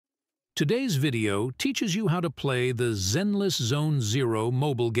Today's video teaches you how to play the Zenless Zone Zero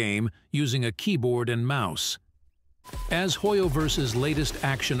mobile game using a keyboard and mouse. As Hoyoverse's latest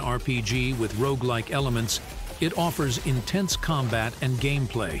action RPG with roguelike elements, it offers intense combat and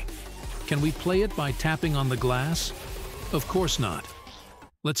gameplay. Can we play it by tapping on the glass? Of course not.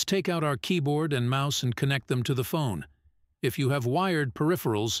 Let's take out our keyboard and mouse and connect them to the phone. If you have wired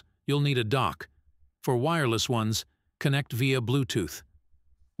peripherals, you'll need a dock. For wireless ones, connect via Bluetooth.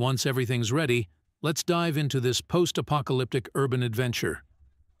 Once everything's ready, let's dive into this post-apocalyptic urban adventure.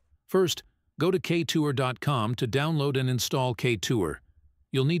 First, go to K2er.com to download and install K2er.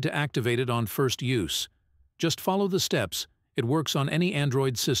 You'll need to activate it on first use. Just follow the steps. It works on any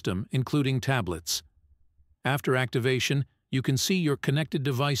Android system, including tablets. After activation, you can see your connected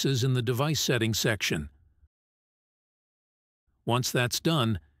devices in the device settings section. Once that's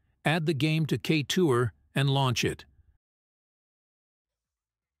done, add the game to K2er and launch it.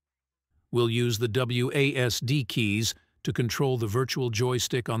 We'll use the WASD keys to control the virtual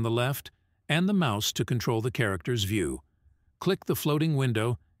joystick on the left and the mouse to control the character's view. Click the floating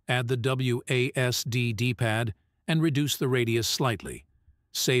window, add the WASD D-pad, and reduce the radius slightly.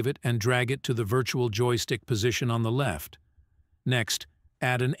 Save it and drag it to the virtual joystick position on the left. Next,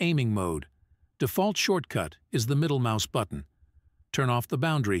 add an aiming mode. Default shortcut is the middle mouse button. Turn off the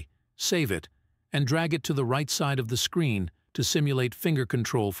boundary, save it, and drag it to the right side of the screen to simulate finger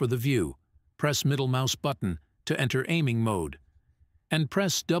control for the view. Press middle mouse button to enter aiming mode. And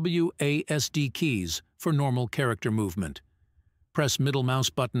press WASD keys for normal character movement. Press middle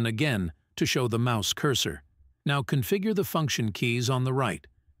mouse button again to show the mouse cursor. Now configure the function keys on the right.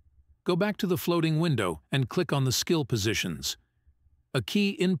 Go back to the floating window and click on the skill positions. A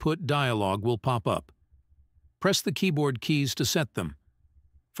key input dialog will pop up. Press the keyboard keys to set them.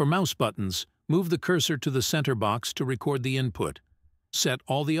 For mouse buttons, move the cursor to the center box to record the input. Set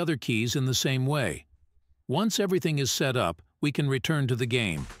all the other keys in the same way. Once everything is set up, we can return to the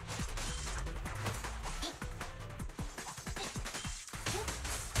game.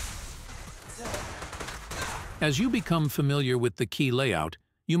 As you become familiar with the key layout,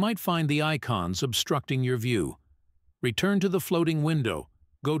 you might find the icons obstructing your view. Return to the floating window,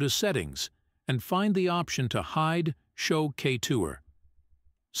 go to Settings, and find the option to Hide Show K2er.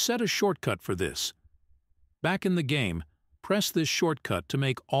 Set a shortcut for this. Back in the game, press this shortcut to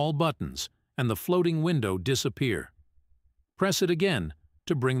make all buttons and the floating window disappear. Press it again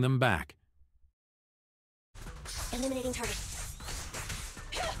to bring them back. Eliminating target.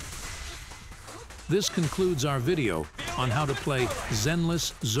 This concludes our video on how to play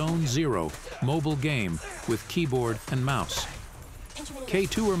Zenless Zone Zero mobile game with keyboard and mouse.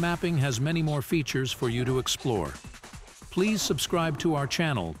 K2er mapping has many more features for you to explore. Please subscribe to our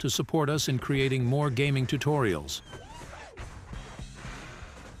channel to support us in creating more gaming tutorials.